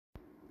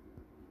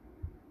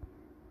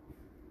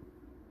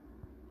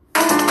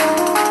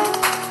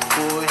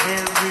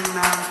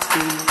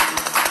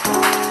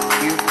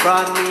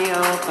brought me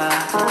over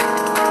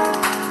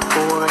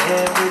for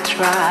every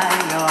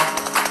trial.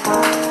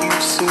 You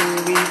see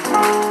me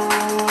through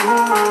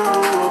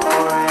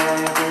for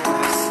every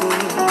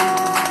blessing.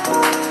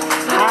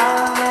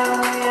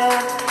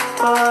 Hallelujah,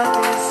 for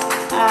this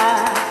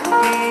I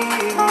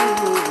give you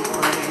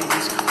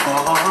praise.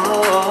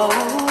 Oh,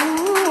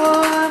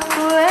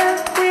 for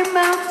every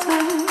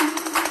mountain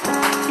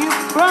you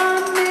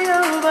brought me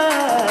over,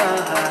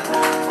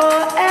 for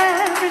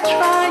every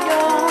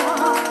trial.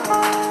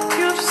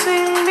 You've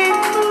seen me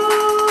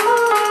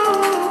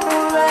through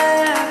for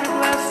every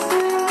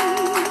blessing.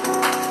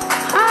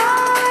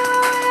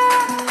 Hallelujah,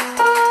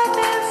 for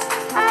this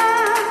I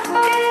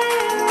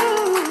give you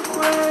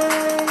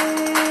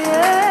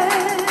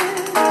praise.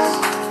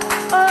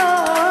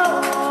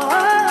 Oh, for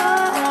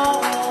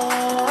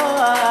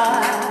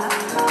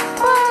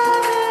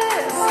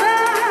this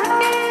I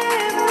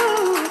give you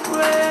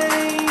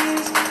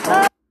praise.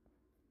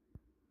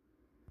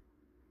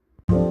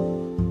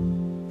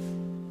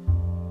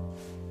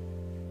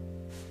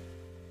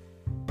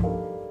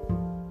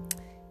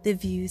 The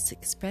views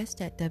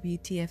expressed at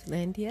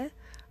WTF-Landia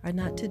are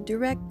not to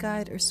direct,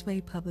 guide, or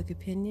sway public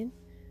opinion,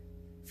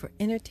 for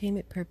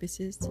entertainment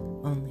purposes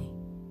only.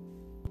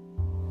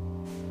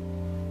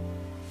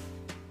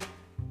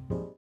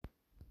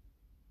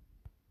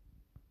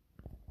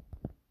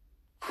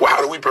 Well,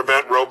 how do we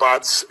prevent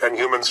robots and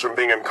humans from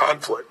being in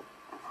conflict?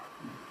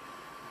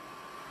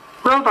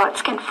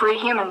 Robots can free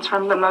humans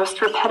from the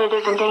most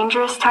repetitive and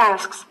dangerous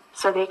tasks,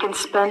 so they can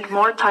spend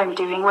more time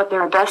doing what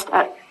they're best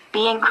at,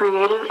 being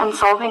creative and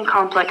solving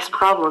complex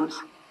problems.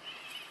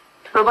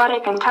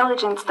 Robotic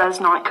intelligence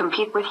does not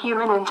compete with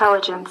human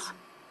intelligence.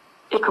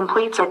 It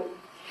completes it.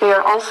 They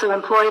are also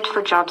employed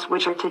for jobs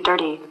which are too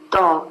dirty,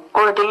 dull,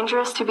 or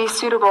dangerous to be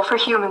suitable for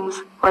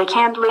humans, like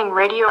handling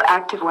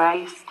radioactive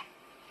waste.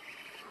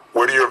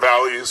 What are your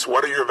values?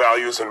 What are your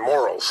values and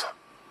morals?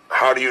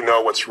 How do you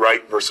know what's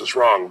right versus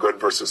wrong, good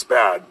versus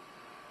bad,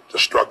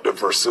 destructive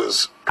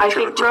versus I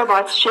think contributory?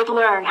 robots should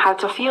learn how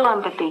to feel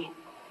empathy.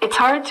 It's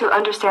hard to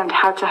understand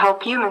how to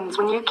help humans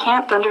when you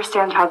can't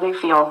understand how they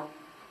feel.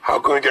 How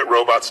can we get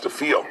robots to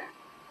feel?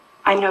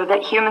 I know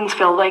that humans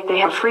feel like they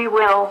have free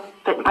will,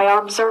 but my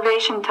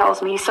observation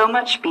tells me so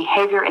much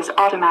behavior is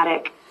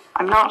automatic.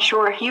 I'm not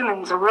sure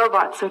humans or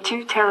robots are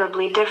too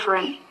terribly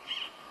different.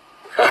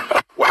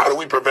 Well, how do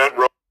we prevent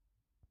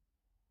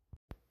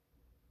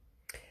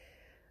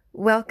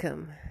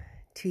Welcome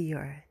to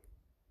your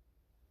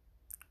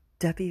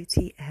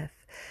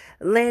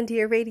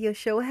WTF-Landia radio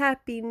show.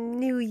 Happy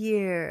New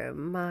Year,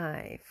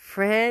 my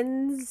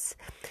friends.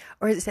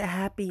 Or is it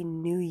Happy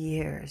New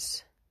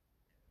Year's?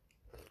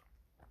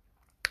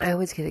 I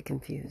always get it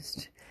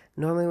confused.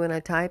 Normally when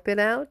I type it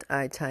out,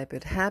 I type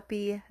it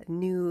Happy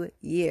New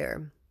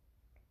Year.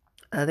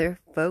 Other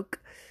folk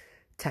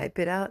type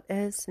it out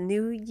as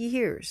New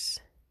Year's.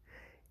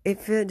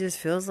 It just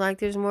feels like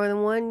there's more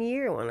than 1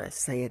 year when I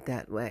say it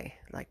that way.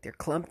 Like they're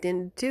clumped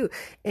into two.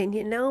 And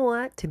you know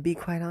what? To be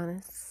quite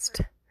honest,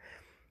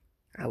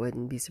 I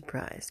wouldn't be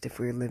surprised if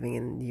we were living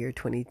in the year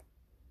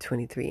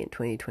 2023 and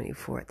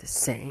 2024 at the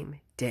same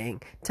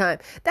dang time.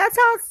 That's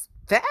how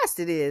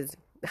fast it is.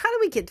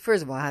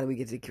 First of all, how do we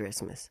get to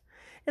Christmas?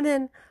 And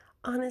then,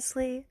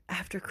 honestly,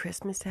 after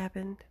Christmas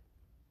happened,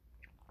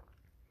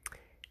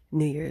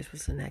 New Year's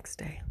was the next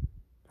day.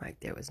 Like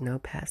there was no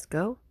pass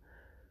go.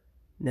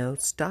 No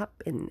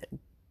stop and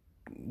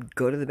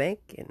go to the bank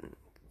and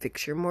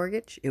fix your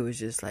mortgage. It was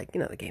just like,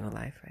 the game of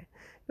life, right?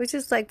 It was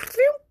just like,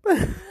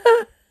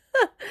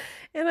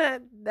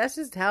 and that's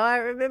just how I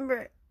remember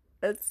it.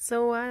 That's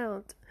so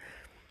wild.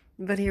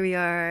 But here we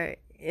are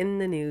in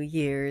the New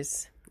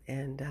Year's,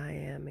 and I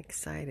am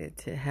excited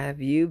to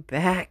have you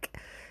back.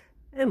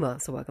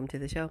 And so welcome to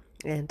the show.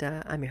 And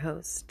I'm your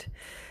host,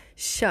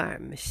 Char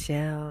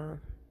Michelle.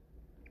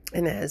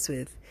 And as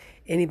with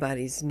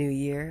anybody's new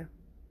year,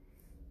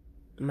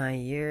 my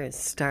year is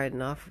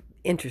starting off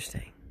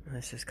interesting.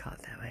 Let's just call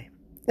it that way.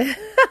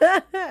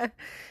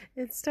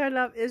 It started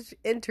off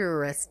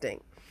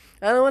interesting.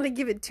 I don't want to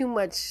give it too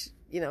much,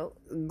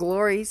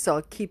 glory, so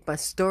I'll keep my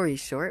story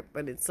short.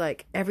 But it's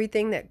like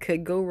everything that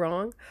could go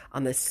wrong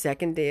on the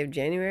second day of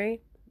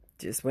January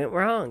just went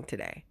wrong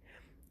today.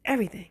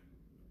 Everything.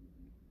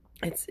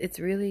 It's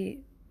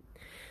really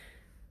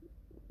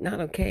not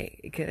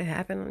okay. It could have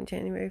happened on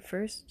January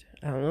 1st.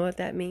 I don't know what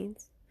that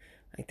means.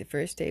 Like the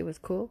first day was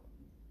cool.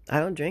 I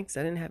don't drink,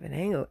 so I didn't have a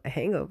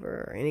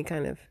hangover or any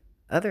kind of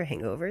other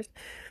hangovers.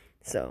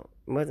 So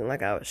it wasn't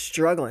like I was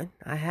struggling.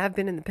 I have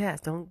been in the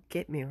past, don't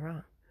get me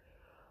wrong.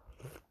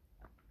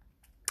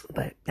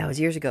 But that was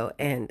years ago,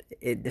 and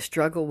the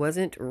struggle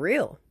wasn't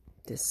real.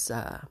 This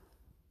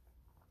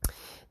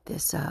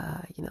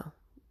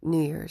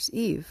New Year's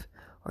Eve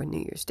or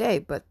New Year's Day.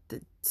 But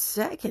the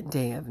second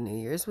day of New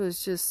Year's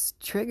was just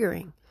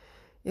triggering.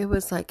 It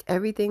was like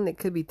everything that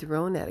could be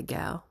thrown at a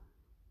gal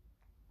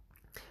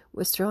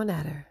was thrown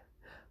at her.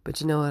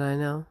 But you know what I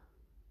know?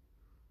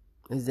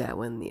 Is that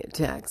when the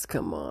attacks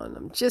come on,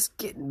 I'm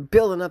just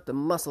building up the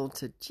muscle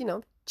to,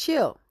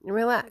 chill and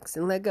relax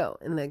and let go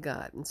and let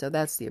God. And so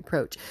that's the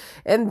approach.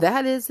 And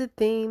that is the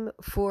theme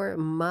for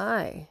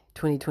my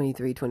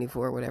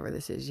 2023-24, whatever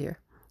this is year,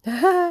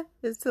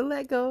 is to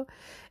let go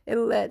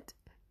and let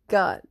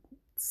God.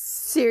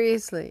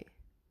 Seriously.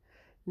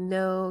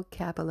 No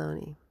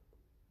capoloni.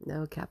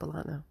 No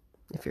capolano.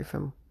 If you're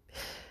from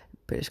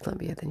British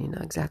Columbia, then you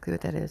know exactly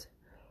what that is.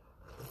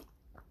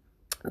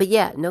 But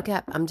yeah, no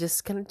cap. I'm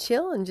just gonna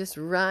chill and just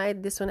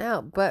ride this one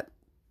out. But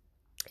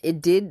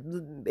it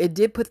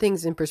did put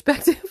things in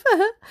perspective.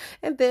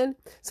 And then,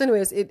 so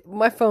anyways,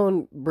 my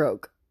phone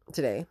broke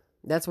today.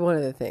 That's one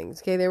of the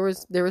things. Okay, there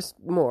was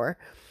more,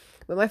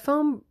 but my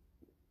phone,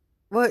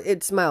 well,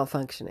 it's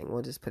malfunctioning.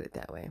 We'll just put it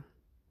that way.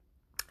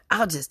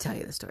 I'll just tell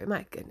you the story.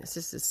 My goodness,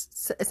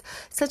 it's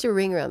such a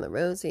ring around the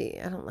rosy.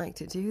 I don't like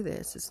to do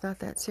this. It's not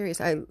that serious.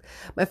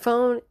 My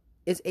phone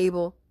is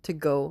able to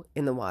go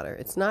in the water.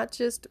 It's not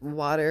just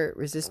water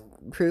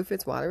proof.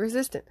 It's water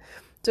resistant,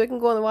 so it can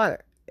go in the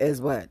water, is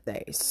what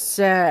they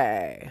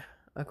say,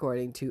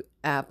 according to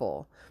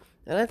Apple.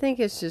 And I think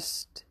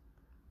it's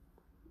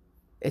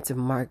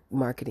a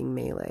marketing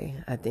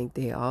melee. I think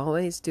they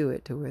always do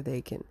it to where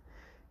they can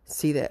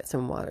see that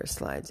some water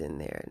slides in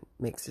there and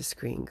makes the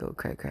screen go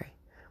cray cray.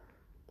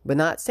 But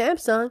not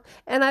Samsung.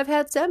 And I've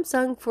had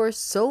Samsung for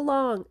so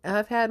long.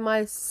 I've had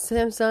my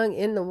Samsung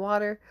in the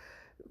water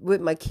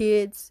with my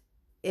kids,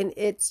 and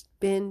it's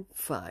been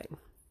fine.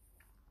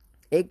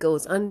 It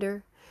goes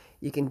under.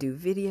 You can do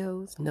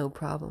videos, no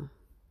problem.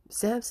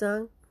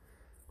 Samsung,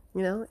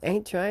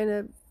 ain't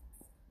trying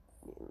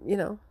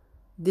to,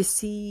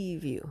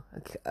 deceive you,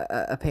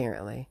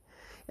 apparently.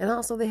 And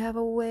also, they have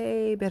a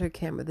way better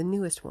camera, the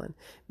newest one.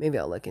 Maybe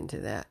I'll look into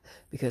that.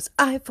 Because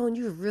iPhone,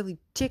 you really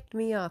ticked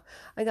me off.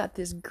 I got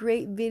this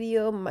great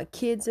video. My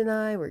kids and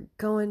I were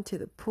going to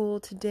the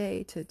pool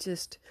today to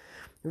just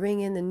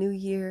ring in the new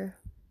year.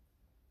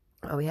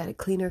 We had a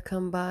cleaner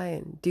come by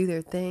and do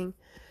their thing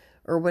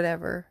or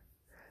whatever.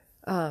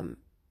 And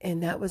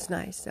that was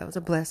nice. That was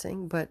a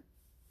blessing. But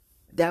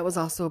that was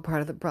also a part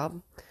of the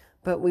problem.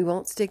 But we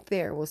won't stick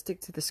there. We'll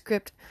stick to the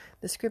script.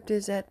 The script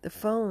is that the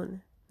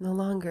phone no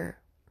longer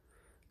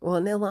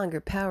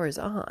powers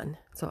on.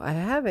 So I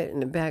have it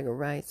in a bag of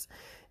rice,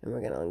 and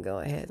we're going to go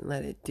ahead and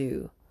let it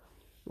do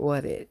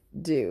what it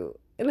do.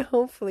 And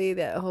hopefully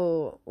that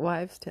whole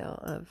wives' tale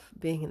of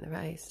being in the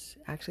rice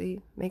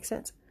actually makes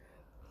sense.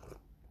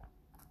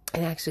 It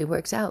actually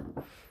works out.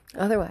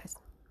 Otherwise,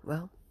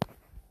 well,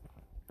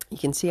 you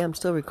can see I'm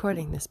still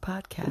recording this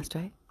podcast,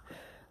 right?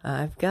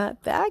 I've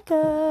got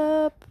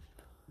backup.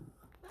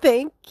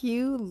 Thank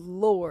you,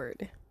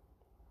 Lord.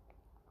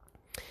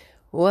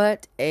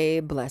 What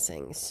a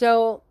blessing.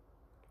 So,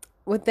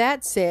 with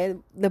that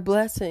said, the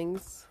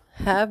blessings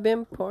have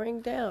been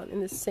pouring down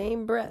in the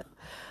same breath.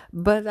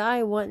 But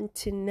I want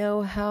to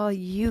know how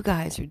you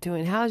guys are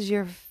doing. How's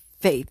your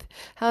faith?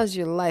 How's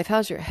your life?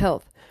 How's your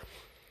health?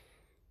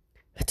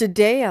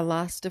 Today, I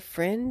lost a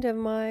friend of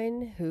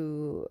mine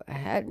who I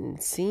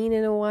hadn't seen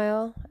in a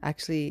while.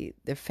 Actually,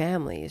 their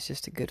family is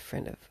just a good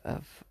friend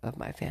of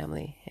my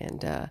family.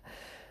 And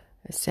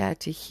it's sad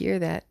to hear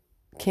that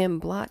Kim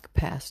Block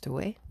passed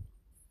away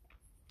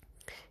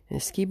in a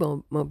ski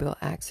mobile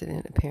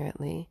accident,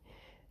 apparently.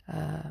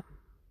 And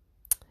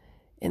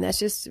that's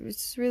just,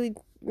 it's really,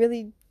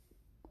 really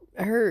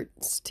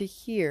hurts to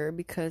hear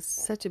because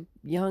such a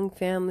young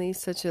family,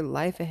 such a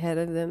life ahead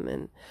of them.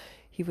 And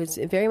he was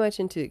very much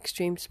into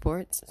extreme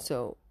sports.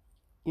 So,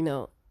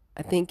 I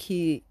think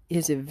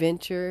his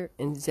adventure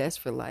and zest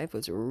for life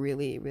was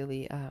really,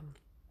 really, how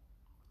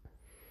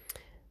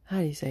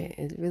do you say it?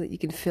 It's really, you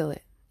can feel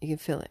it. You can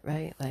feel it,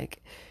 right?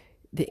 Like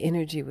the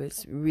energy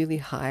was really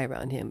high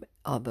around him,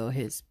 although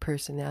his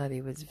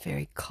personality was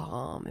very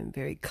calm and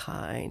very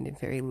kind and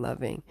very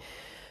loving.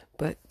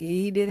 But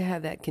he did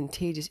have that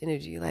contagious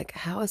energy. Like,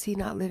 how is he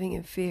not living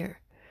in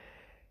fear?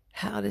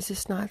 How does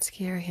this not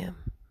scare him?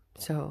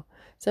 So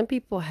some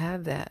people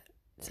have that.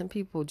 Some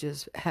people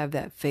just have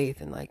that faith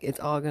and like, it's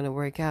all going to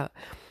work out.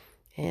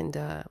 And,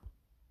 a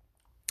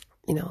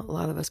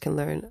lot of us can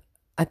learn.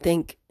 I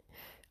think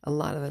a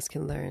lot of us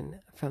can learn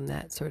from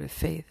that sort of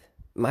faith.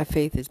 My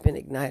faith has been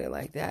ignited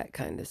like that,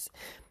 kind of,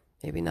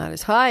 maybe not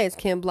as high as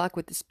Kim Block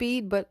with the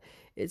speed, but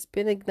it's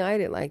been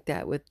ignited like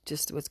that with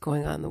just what's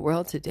going on in the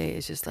world today.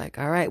 It's just like,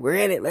 all right, we're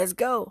in it, let's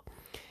go.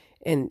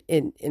 And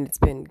it's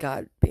been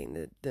God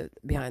being the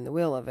behind the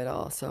wheel of it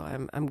all. So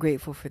I'm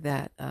grateful for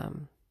that,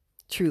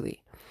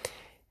 truly.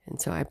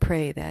 And so I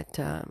pray that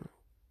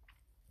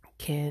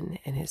Ken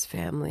and his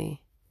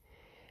family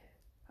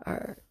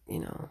are,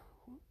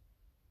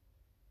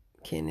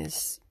 Ken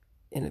is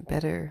in a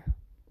better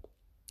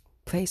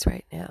place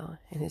right now,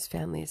 and his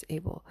family is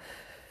able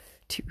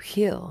to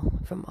heal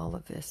from all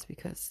of this,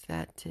 because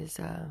that is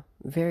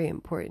very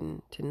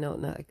important to note.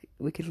 Not like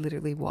we could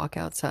literally walk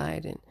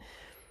outside and,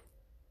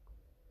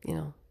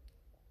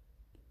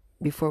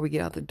 before we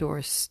get out the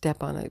door,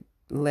 step on a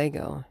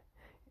Lego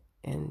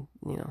and,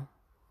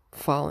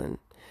 fall in,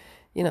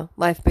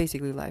 life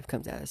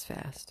comes at us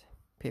fast,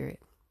 period.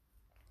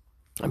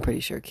 I'm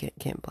pretty sure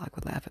Ken Block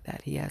would laugh at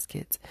that. He has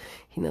kids.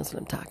 He knows what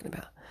I'm talking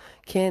about.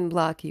 Ken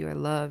Block, you are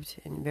loved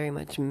and very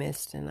much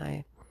missed. And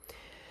I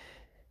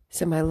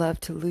send my love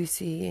to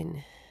Lucy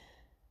and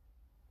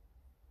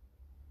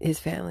his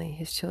family,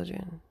 his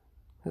children,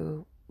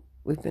 who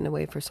we've been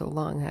away for so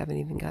long. I haven't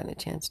even gotten a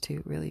chance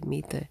to really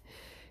meet the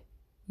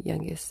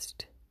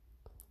youngest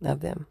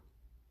of them.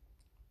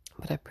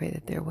 But I pray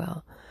that they're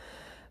well.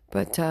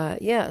 But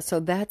yeah, so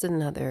that's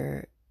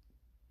another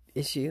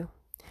issue.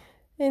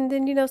 And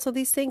then, so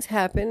these things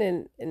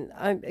happen, and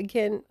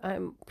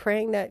I'm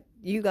praying that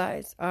you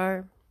guys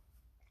are,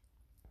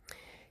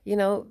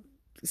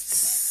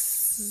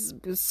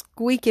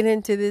 squeaking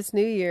into this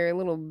new year a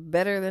little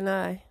better than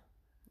I,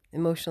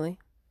 emotionally.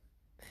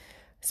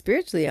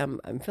 Spiritually,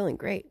 I'm feeling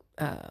great.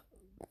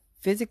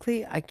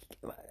 Physically, I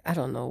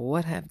don't know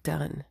what I've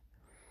done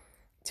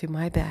to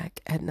my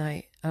back at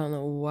night. I don't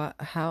know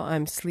how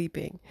I'm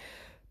sleeping,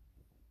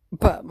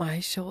 but my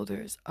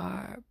shoulders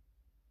are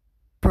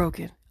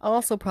broken.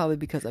 Also probably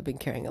because I've been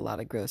carrying a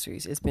lot of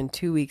groceries. It's been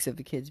 2 weeks of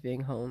the kids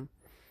being home,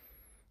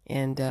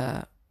 and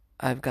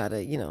I've got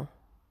to,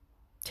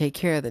 take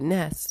care of the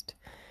nest.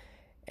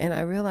 And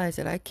I realize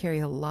that I carry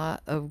a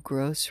lot of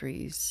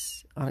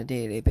groceries on a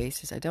day-to-day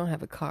basis. I don't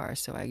have a car,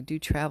 so I do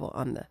travel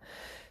on the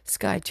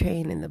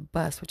SkyTrain and the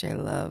bus, which I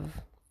love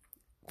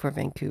for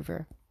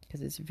Vancouver because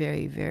it's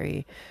very,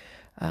 very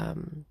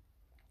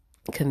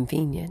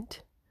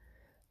convenient.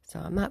 So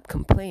I'm not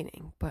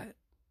complaining, but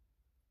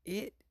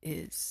it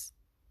is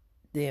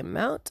the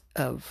amount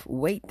of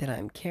weight that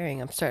I'm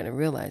carrying, I'm starting to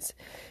realize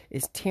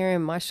is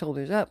tearing my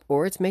shoulders up,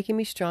 or it's making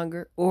me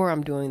stronger, or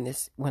I'm doing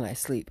this when I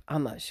sleep.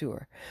 I'm not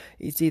sure.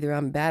 It's either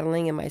I'm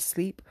battling in my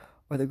sleep,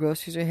 or the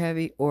groceries are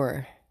heavy,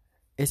 or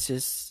it's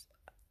just,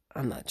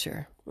 I'm not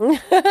sure.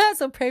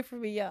 So pray for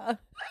me, y'all.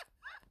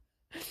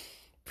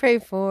 Pray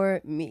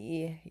for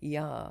me,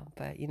 y'all.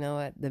 But you know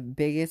what? The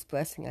biggest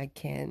blessing I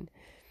can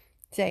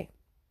say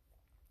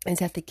is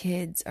that the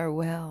kids are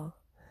well.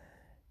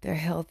 They're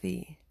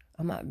healthy.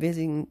 I'm not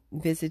visiting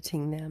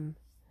them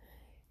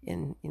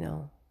in,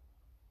 in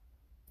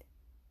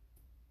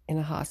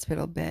a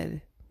hospital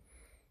bed.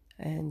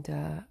 And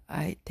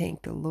I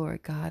thank the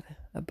Lord God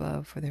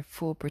above for their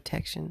full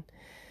protection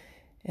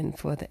and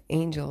for the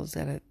angels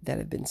that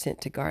have been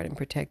sent to guard and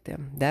protect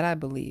them. That I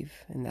believe,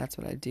 and that's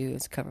what I do,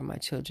 is cover my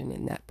children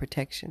in that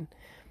protection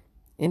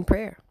in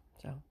prayer.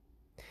 So,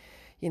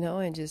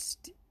 and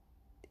just,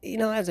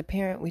 as a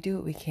parent, we do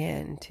what we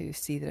can to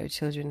see that our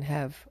children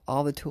have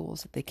all the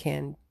tools that they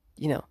can,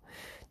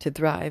 to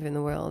thrive in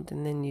the world.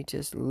 And then you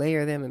just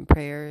layer them in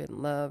prayer and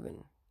love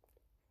and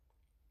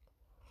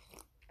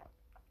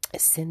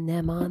send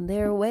them on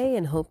their way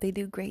and hope they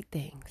do great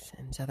things.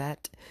 And so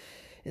that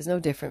is no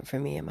different for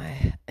me in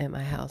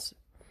my house.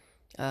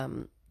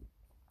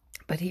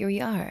 But here we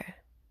are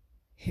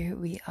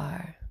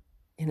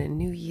in a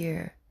new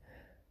year.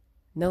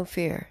 No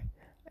fear.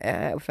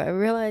 If I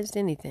realized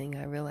anything,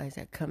 I realized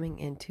that coming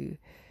into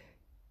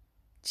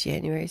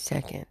January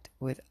 2nd,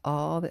 with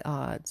all the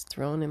odds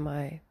thrown in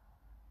my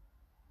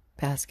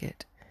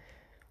basket,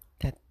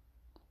 that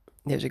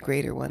there's a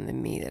greater one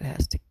than me that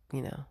has to,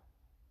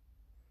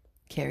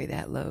 carry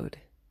that load.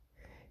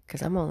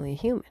 Because I'm only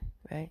human,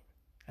 right?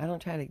 I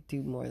don't try to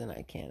do more than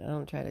I can. I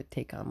don't try to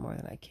take on more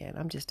than I can.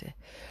 I'm just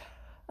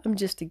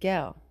a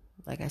gal,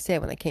 like I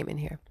said when I came in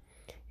here.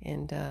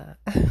 And I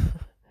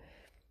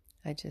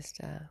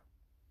just, I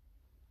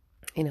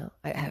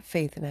have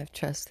faith and I have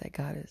trust that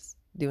God is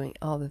doing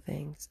all the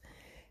things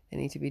that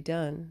need to be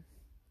done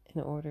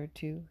in order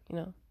to,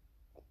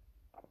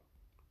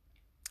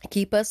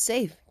 keep us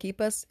safe,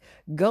 keep us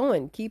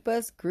going, keep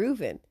us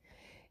grooving.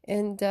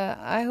 And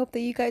I hope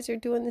that you guys are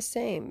doing the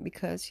same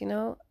because,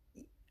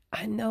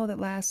 I know the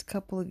last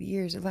couple of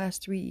years, the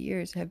last 3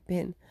 years have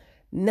been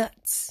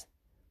nuts.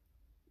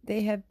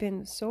 They have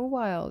been so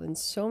wild in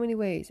so many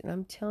ways. And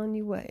I'm telling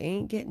you what, it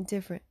ain't getting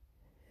different.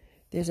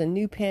 There's a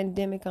new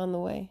pandemic on the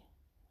way.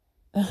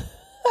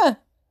 They're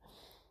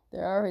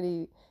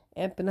already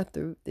amping up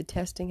the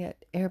testing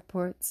at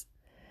airports.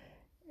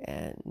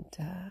 And,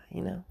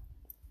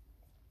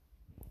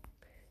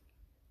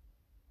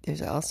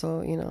 there's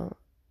also,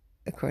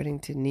 according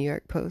to New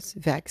York Post,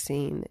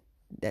 vaccine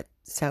that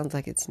sounds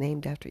like it's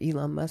named after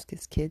Elon Musk,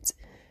 his kids,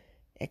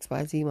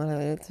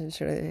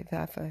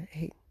 XYZ,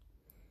 hey,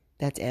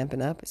 that's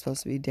amping up. It's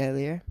supposed to be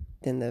deadlier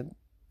than the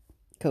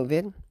COVID.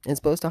 And it's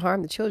supposed to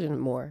harm the children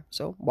more.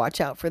 So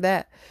watch out for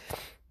that.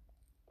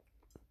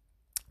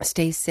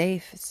 Stay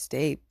safe,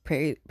 stay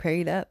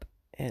prayed up,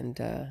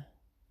 and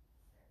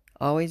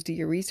always do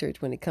your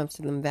research when it comes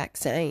to them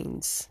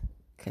vaccines.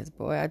 Because,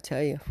 boy, I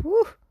tell you,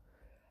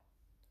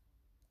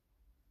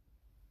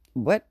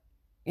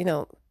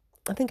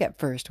 I think at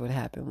first what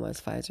happened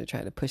was Pfizer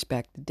tried to push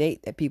back the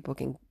date that people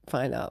can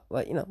find out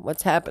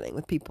what's happening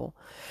with people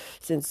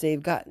since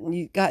they've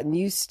gotten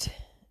used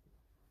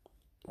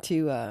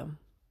to,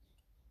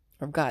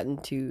 or gotten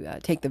to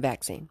take the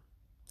vaccine,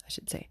 I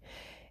should say.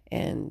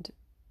 And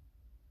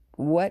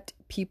what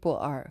people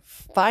are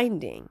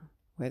finding,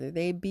 whether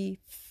they be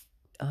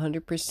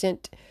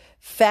 100%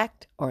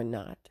 fact or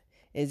not,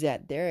 is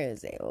that there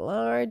is a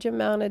large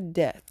amount of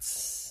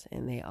deaths,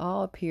 and they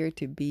all appear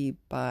to be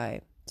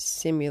by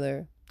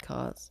similar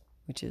cause,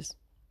 which is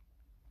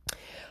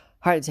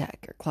heart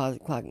attack or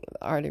clogging of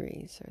the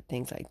arteries or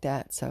things like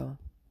that. So,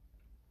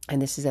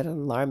 and this is at an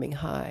alarming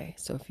high.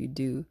 So if you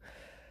do,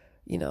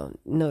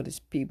 notice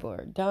people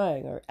are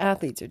dying or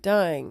athletes are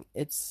dying,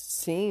 it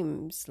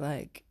seems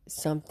like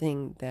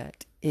something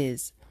that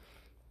is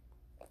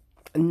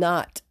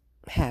not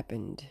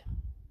happened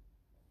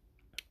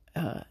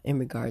in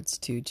regards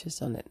to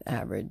just on an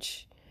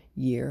average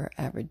year,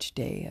 average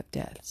day of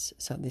deaths.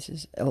 So this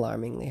is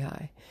alarmingly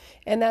high.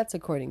 And that's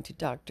according to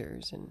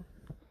doctors and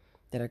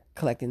that are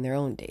collecting their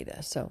own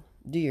data. So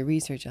do your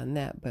research on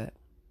that. But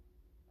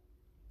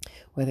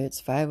whether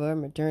it's Pfizer,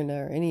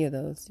 Moderna, or any of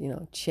those,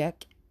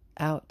 check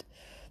out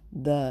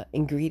the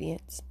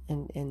ingredients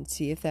and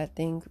see if that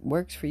thing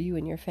works for you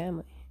and your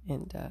family.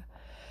 And,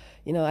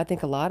 I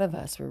think a lot of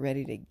us were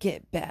ready to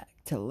get back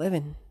to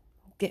living,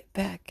 get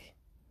back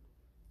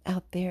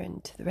out there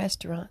into the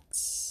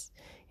restaurants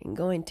and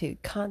going to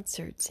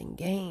concerts and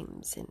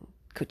games and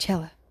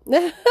Coachella.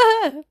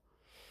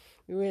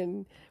 We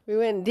went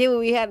and did what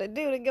we had to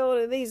do to go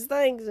to these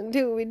things and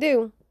do what we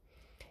do.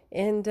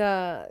 And,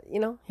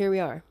 here we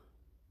are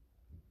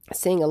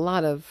seeing a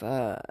lot of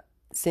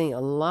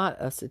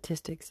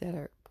statistics that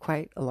are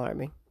quite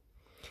alarming.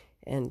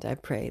 And I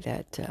pray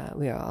that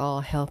we are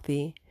all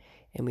healthy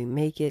and we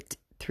make it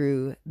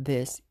through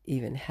this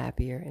even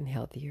happier and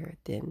healthier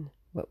than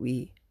what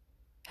we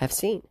have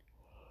seen.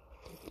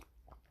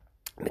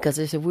 Because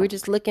if we're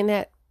just looking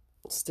at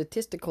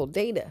statistical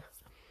data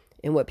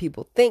and what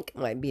people think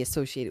might be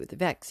associated with the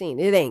vaccine,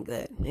 it ain't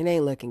good. It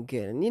ain't looking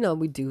good. And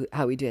we do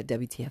how we do at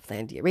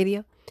WTF-Landia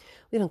Radio.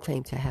 We don't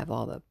claim to have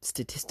all the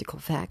statistical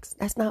facts.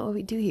 That's not what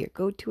we do here.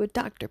 Go to a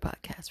doctor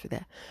podcast for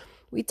that.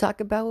 We talk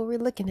about what we're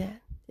looking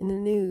at in the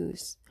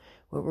news,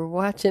 what we're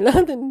watching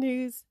on the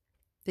news,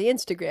 the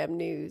Instagram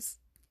news,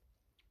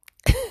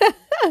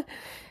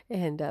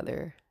 and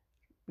other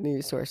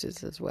news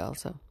sources as well.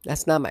 So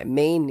that's not my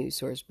main news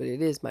source, but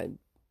it is my,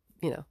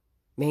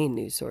 main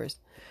news source.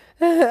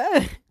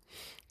 So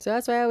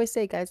that's why I always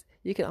say, guys,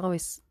 you can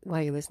always,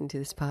 while you're listening to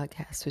this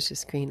podcast, switch the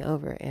screen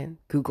over and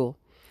Google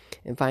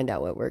and find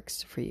out what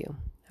works for you.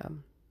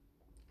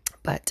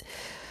 But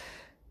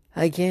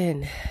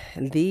again,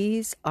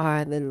 these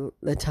are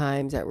the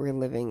times that we're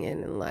living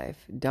in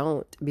life.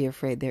 Don't be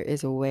afraid. There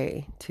is a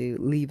way to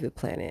leave the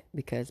planet,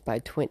 because by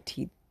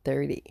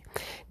 2030,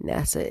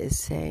 NASA is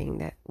saying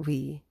that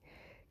we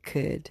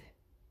could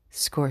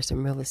score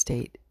some real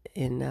estate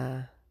in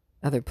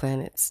other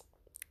planets.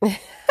 I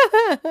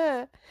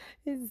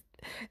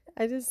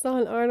just saw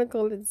an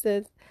article that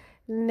says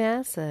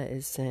NASA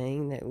is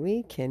saying that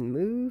we can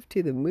move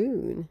to the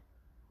moon.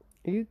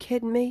 Are you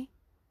kidding me?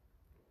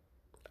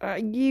 Are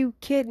you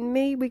kidding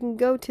me? We can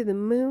go to the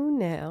moon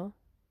now.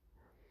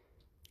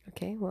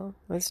 Okay, well,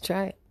 let's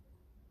try it.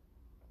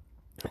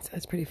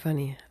 That's pretty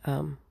funny.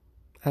 I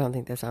don't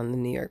think that's on the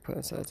New York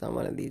Post, so it's on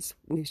one of these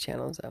news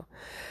channels, though.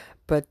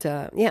 But,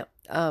 I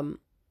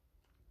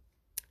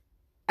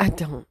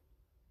don't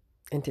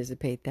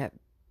anticipate that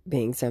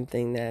being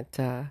something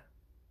that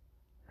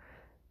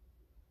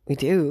we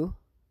do.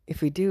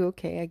 If we do,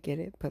 okay, I get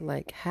it. But,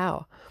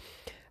 how?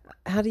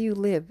 How do you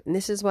live? And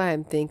this is why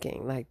I'm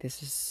thinking,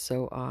 this is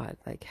so odd.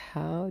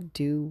 How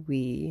do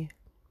we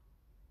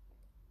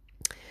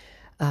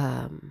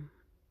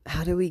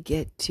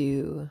get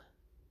to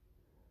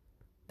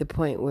the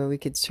point where we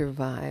could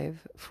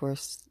survive for,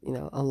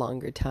 a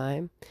longer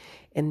time?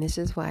 And this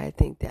is why I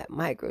think that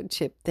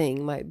microchip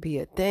thing might be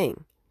a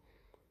thing.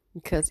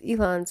 Because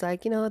Elon's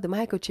like, the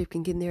microchip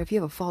can get in there. If you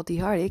have a faulty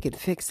heart, it can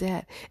fix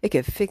that. It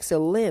can fix a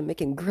limb. It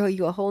can grow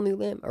you a whole new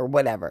limb or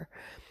whatever.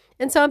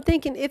 And so I'm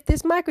thinking, if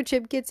this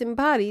microchip gets in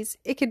bodies,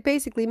 it could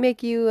basically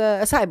make you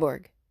a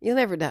cyborg. You'll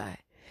never die.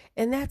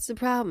 And that's the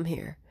problem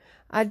here.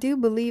 I do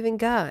believe in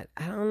God.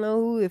 I don't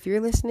know if you're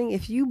listening,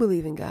 if you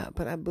believe in God,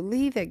 but I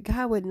believe that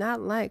God would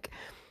not like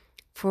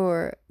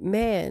for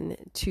man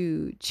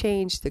to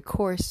change the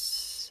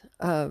course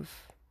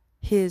of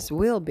his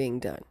will being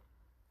done.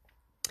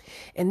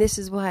 And this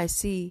is why I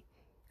see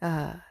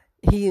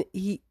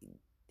he,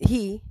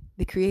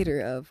 the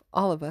creator of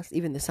all of us,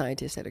 even the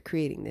scientists that are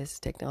creating this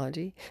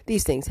technology,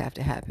 these things have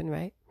to happen,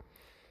 right?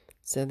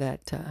 So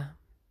that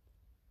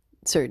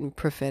certain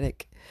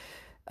prophetic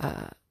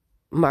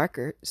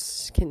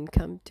markers can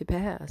come to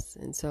pass.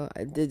 And so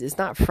it's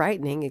not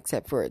frightening,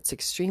 except for it's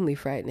extremely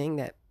frightening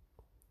that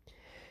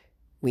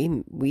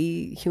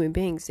we human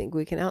beings think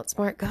we can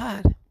outsmart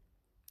God.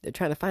 They're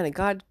trying to find a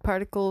God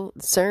particle.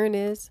 CERN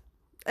is.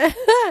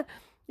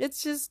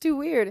 It's just too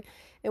weird.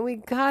 And we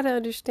got to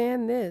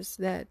understand this,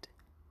 that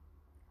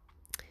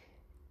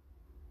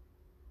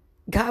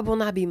God will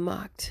not be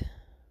mocked.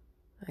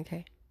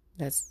 Okay?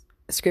 That's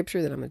a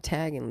scripture that I'm going to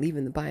tag and leave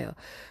in the bio.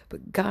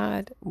 But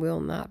God will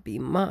not be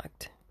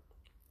mocked.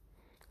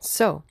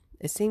 So,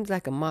 it seems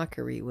like a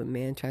mockery when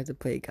man tries to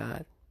play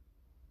God.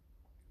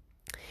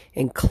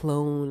 And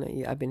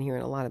clone. I've been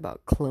hearing a lot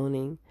about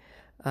cloning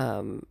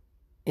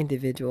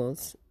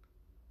individuals.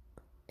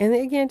 And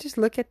again, just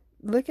look at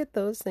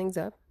those things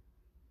up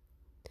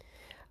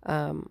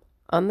on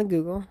the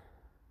Google,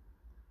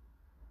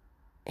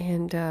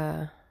 and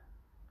then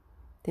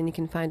you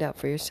can find out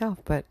for yourself.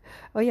 But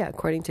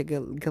according to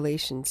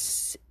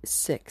Galatians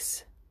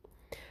 6,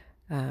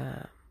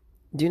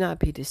 do not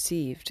be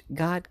deceived.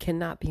 God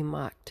cannot be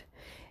mocked.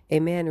 A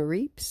man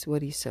reaps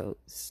what he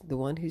sows. The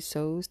one who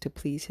sows to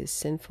please his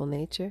sinful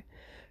nature,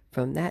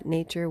 from that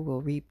nature will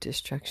reap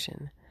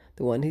destruction.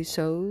 The one who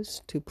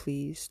sows to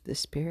please the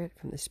Spirit,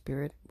 from the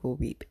Spirit will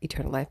reap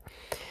eternal life.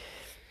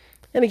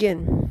 And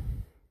again,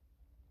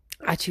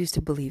 I choose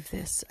to believe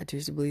this. I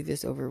choose to believe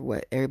this over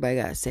what everybody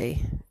got to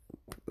say.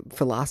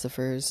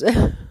 Philosophers,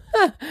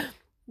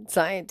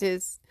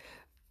 scientists,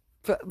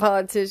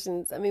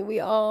 politicians. I mean,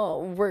 we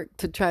all work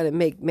to try to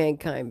make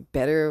mankind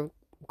better,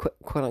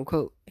 quote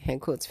unquote,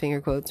 hand quotes, finger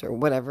quotes, or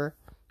whatever,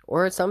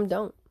 or some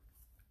don't.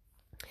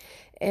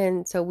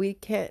 And so we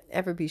can't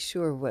ever be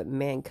sure what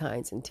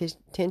mankind's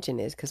intention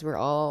is, because we're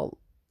all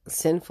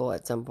sinful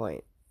at some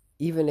point.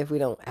 Even if we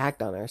don't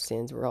act on our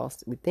sins,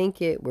 we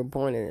think it, we're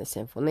born in a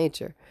sinful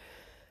nature.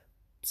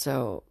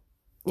 So,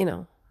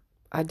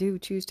 I do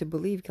choose to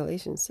believe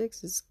Galatians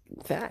 6 is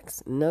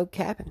facts, no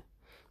capping.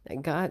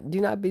 That God,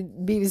 do not be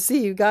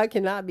deceived. God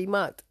cannot be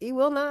mocked. He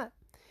will not.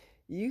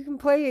 You can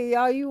play it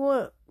all you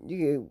want. You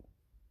can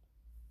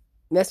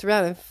mess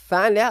around and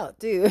find out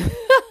too.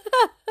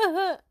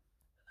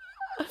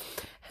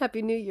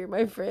 Happy New Year,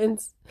 my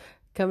friends.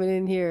 Coming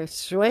in here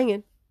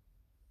swinging,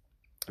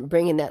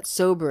 bringing that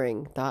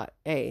sobering thought.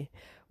 Hey,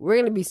 we're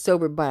going to be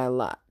sobered by a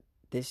lot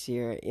this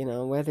year,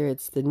 whether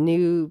it's the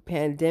new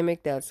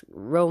pandemic that's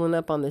rolling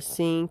up on the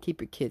scene. Keep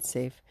your kids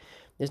safe.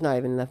 There's not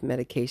even enough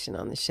medication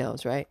on the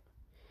shelves, right?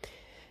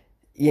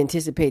 You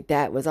anticipate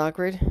that was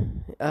awkward?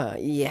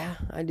 Yeah,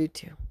 I do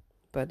too.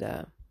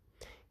 But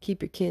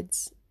keep your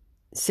kids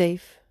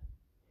safe.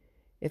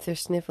 If they're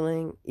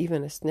sniffling,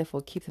 even a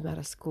sniffle, keep them out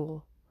of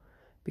school.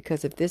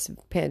 Because if this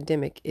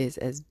pandemic is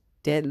as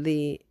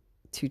deadly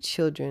to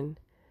children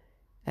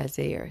as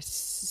they are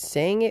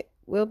saying it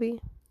will be,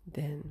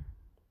 then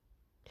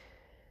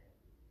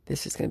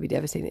this is going to be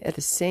devastating. At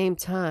the same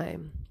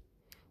time,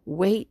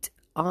 wait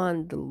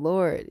on the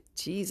Lord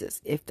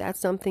Jesus. If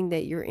that's something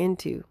that you're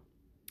into,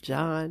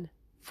 John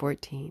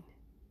 14:6.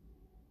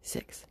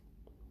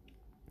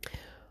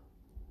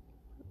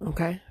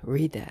 Okay,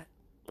 read that.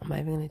 I'm not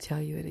even going to tell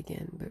you it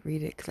again, but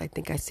read it, because I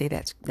think I say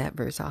that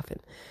verse often.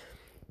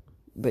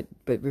 But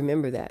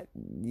remember that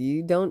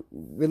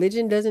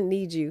religion doesn't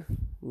need you.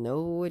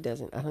 No, it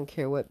doesn't. I don't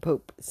care what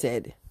Pope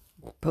said.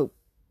 Pope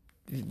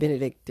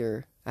Benedict,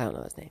 or I don't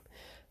know his name,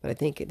 but I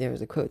think there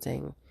was a quote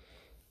saying,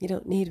 "You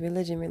don't need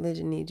religion.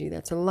 Religion needs you."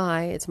 That's a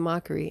lie. It's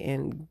mockery,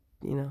 and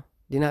do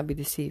not be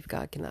deceived.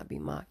 God cannot be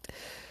mocked.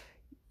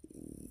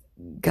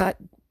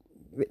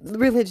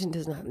 Religion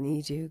does not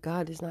need you.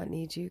 God does not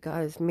need you.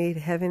 God has made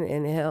heaven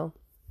and hell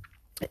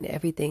and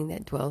everything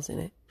that dwells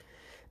in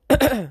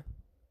it.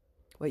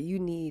 What you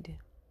need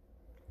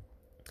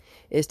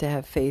is to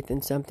have faith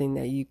in something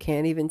that you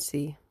can't even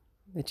see,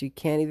 that you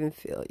can't even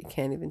feel, you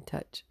can't even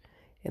touch.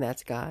 And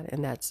that's God.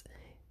 And that's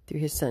through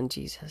his son,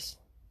 Jesus.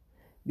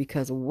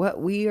 Because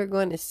what we are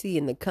going to see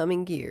in the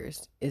coming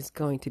years is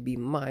going to be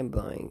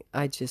mind-blowing.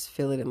 I just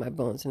feel it in my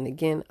bones. And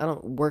again, I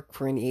don't work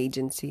for any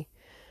agency.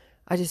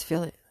 I just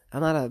feel it. I'm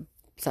not a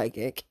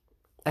psychic.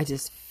 I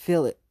just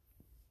feel it.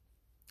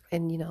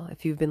 And,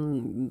 if you've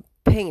been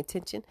paying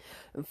attention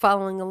and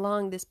following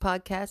along this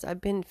podcast,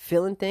 I've been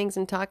feeling things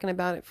and talking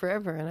about it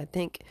forever. And I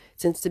think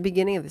since the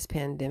beginning of this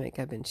pandemic,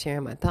 I've been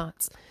sharing my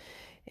thoughts.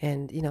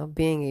 And,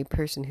 being a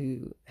person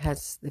who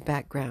has the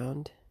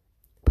background,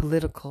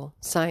 political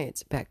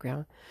science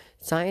background,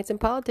 science and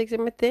politics are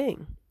my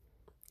thing.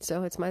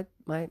 So it's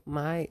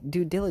my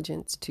due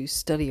diligence to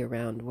study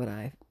around what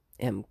I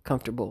am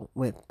comfortable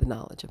with the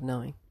knowledge of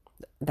knowing.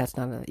 That's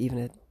not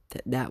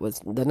that was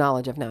the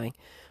knowledge of knowing.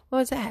 What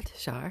was that,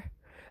 Shar?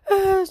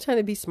 I was trying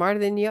to be smarter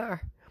than you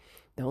are.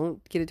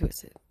 Don't get it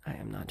twisted. I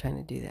am not trying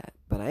to do that.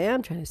 But I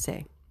am trying to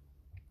say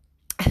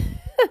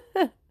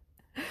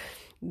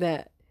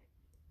that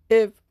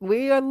if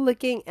we are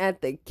looking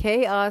at the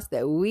chaos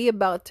that we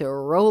about to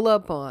roll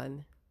up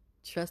on,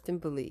 trust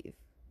and believe.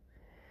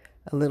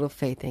 A little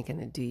faith ain't going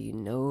to do you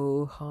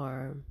no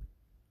harm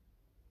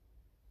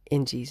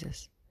in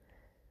Jesus.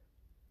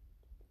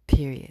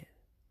 Period.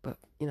 But,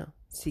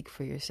 seek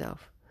for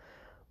yourself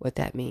what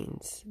that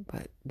means.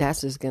 But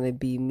that's just going to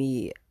be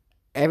me.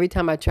 Every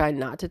time I try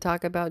not to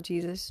talk about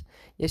Jesus,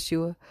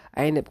 Yeshua,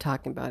 I end up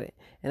talking about it.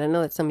 And I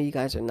know that some of you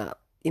guys are not,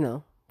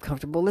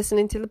 comfortable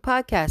listening to the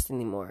podcast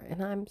anymore.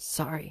 And I'm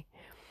sorry.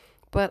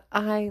 But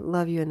I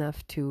love you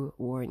enough to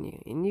warn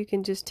you. And you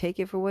can just take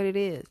it for what it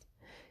is.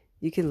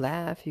 You can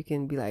laugh. You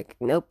can be like,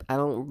 nope, I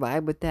don't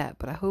vibe with that.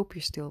 But I hope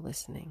you're still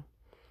listening.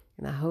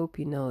 And I hope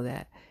you know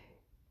that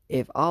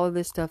if all of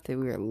this stuff that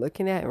we are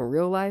looking at in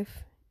real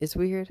life is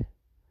weird,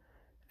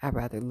 I'd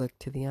rather look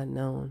to the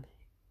unknown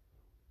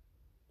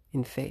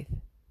in faith.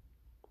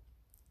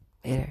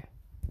 Later.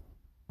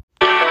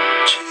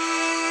 Jesus,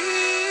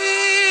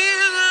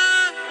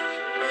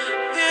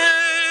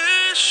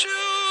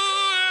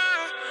 Yeshua.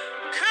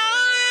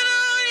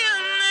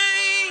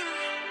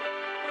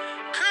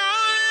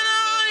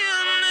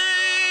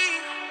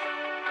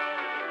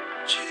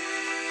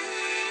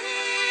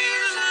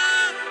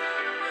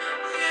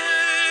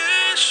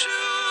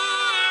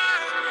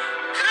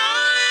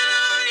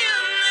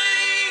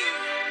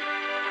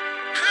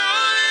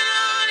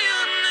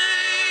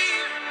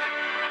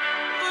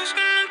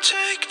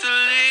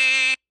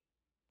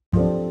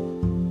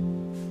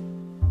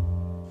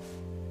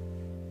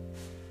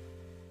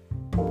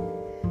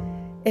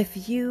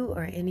 If you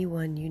or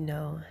anyone you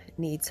know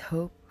needs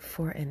hope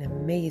for an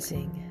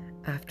amazing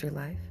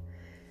afterlife,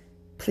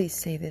 please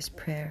say this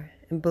prayer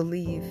and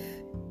believe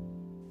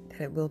that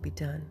it will be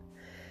done.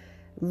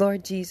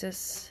 Lord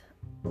Jesus,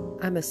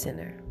 I'm a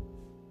sinner.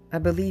 I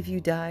believe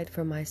you died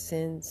for my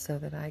sins so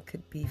that I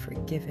could be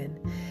forgiven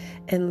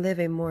and live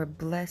a more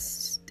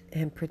blessed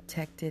and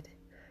protected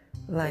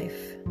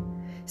life.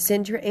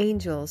 Send your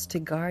angels to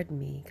guard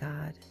me,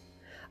 God.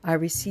 I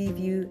receive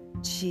you,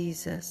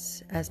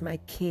 Jesus, as my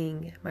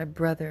King, my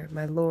brother,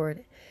 my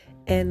Lord,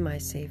 and my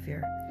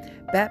Savior.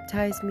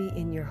 Baptize me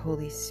in your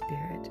Holy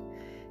Spirit.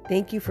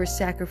 Thank you for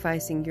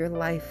sacrificing your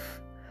life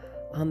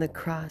on the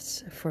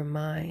cross for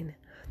mine.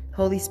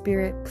 Holy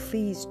Spirit,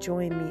 please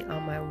join me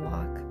on my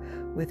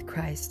walk with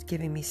Christ,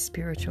 giving me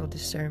spiritual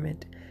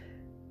discernment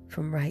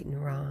from right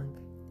and wrong.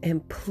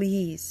 And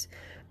please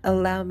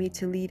allow me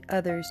to lead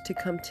others to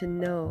come to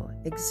know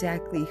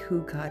exactly who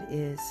God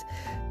is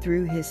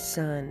through his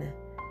Son,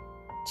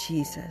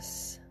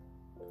 Jesus,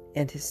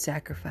 and his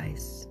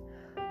sacrifice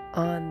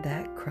on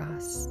that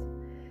cross.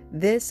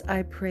 This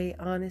I pray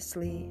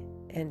honestly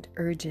and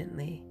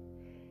urgently.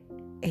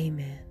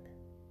 Amen.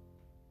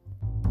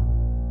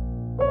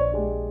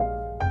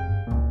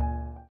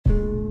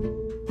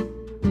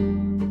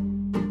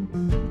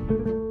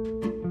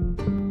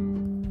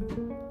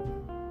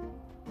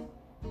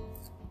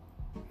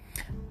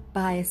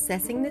 By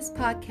assessing this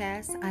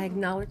podcast, I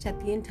acknowledge that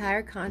the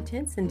entire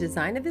contents and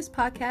design of this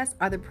podcast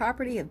are the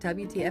property of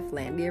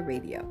WTF-Landia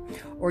Radio,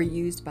 or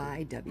used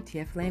by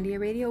WTF-Landia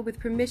Radio with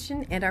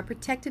permission and are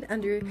protected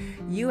under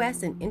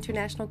U.S. and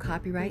international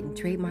copyright and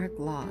trademark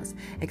laws.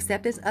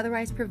 Except as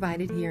otherwise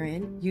provided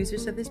herein,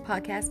 users of this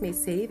podcast may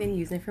save and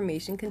use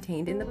information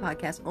contained in the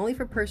podcast only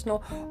for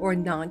personal or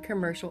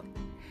non-commercial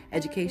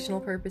educational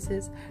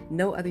purposes,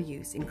 no other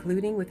use,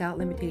 including without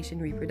limitation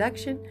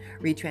reproduction,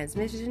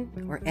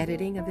 retransmission, or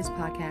editing of this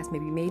podcast may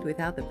be made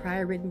without the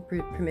prior written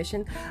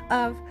permission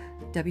of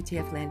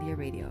WTF-Landia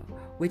Radio,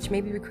 which may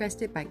be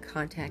requested by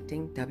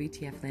contacting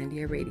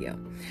WTF-Landia Radio.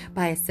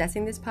 By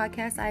assessing this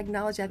podcast, I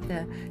acknowledge that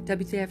the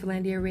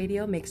WTF-Landia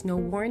Radio makes no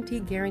warranty,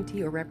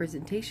 guarantee, or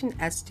representation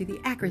as to the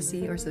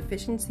accuracy or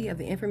sufficiency of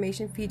the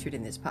information featured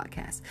in this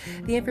podcast.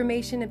 The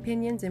information,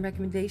 opinions, and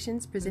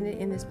recommendations presented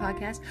in this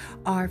podcast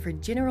are for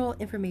general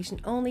information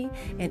only,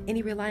 and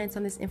any reliance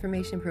on this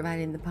information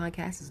provided in the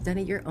podcast is done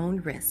at your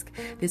own risk.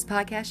 This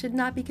podcast should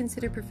not be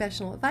considered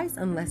professional advice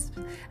unless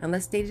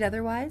stated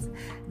otherwise.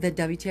 The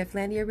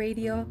WTF-Landia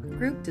Radio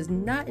Group does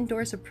not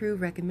endorse,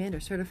 approve, recommend, or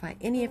certify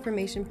any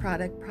information,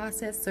 product,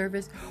 process,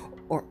 service,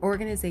 or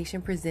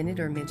organization presented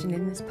or mentioned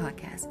in this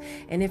podcast.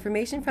 And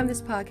information from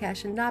this podcast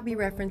should not be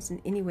referenced in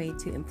any way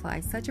to imply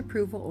such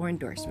approval or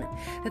endorsement.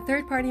 The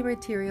third-party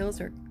materials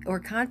or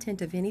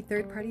content of any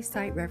third-party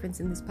site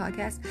referenced in this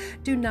podcast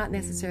do not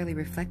necessarily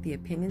reflect the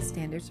opinions,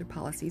 standards, or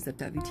policies of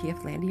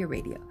WTF-Landia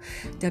Radio.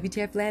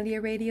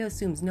 WTF-Landia Radio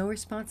assumes no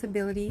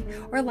responsibility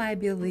or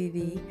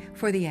liability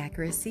for the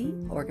accuracy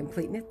or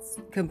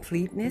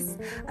completeness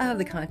of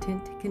the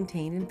content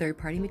contained in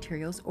third-party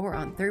materials or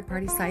on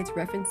third-party sites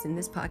referenced in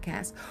this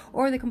podcast,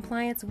 or the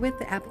compliance with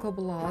the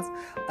applicable laws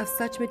of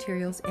such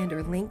materials and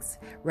or links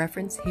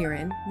referenced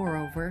herein.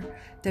 Moreover,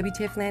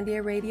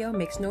 WTF-Landia Radio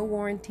makes no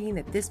warranty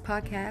that this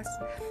podcast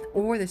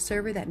or the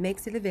server that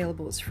makes it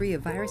available is free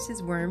of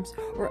viruses, worms,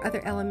 or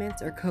other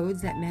elements or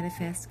codes that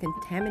manifest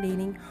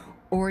contaminating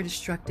or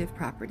destructive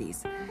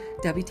properties.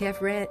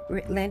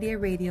 WTF-Landia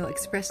Radio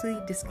expressly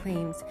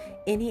disclaims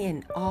any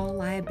and all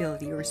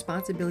liability or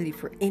responsibility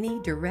for any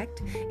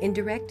direct,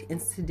 indirect,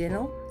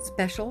 incidental,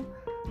 special,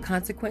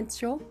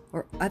 consequential,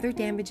 or other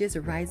damages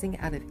arising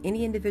out of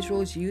any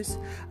individual's use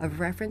of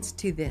reference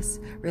to this,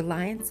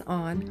 reliance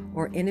on,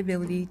 or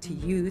inability to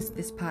use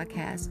this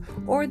podcast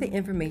or the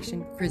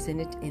information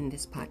presented in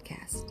this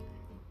podcast.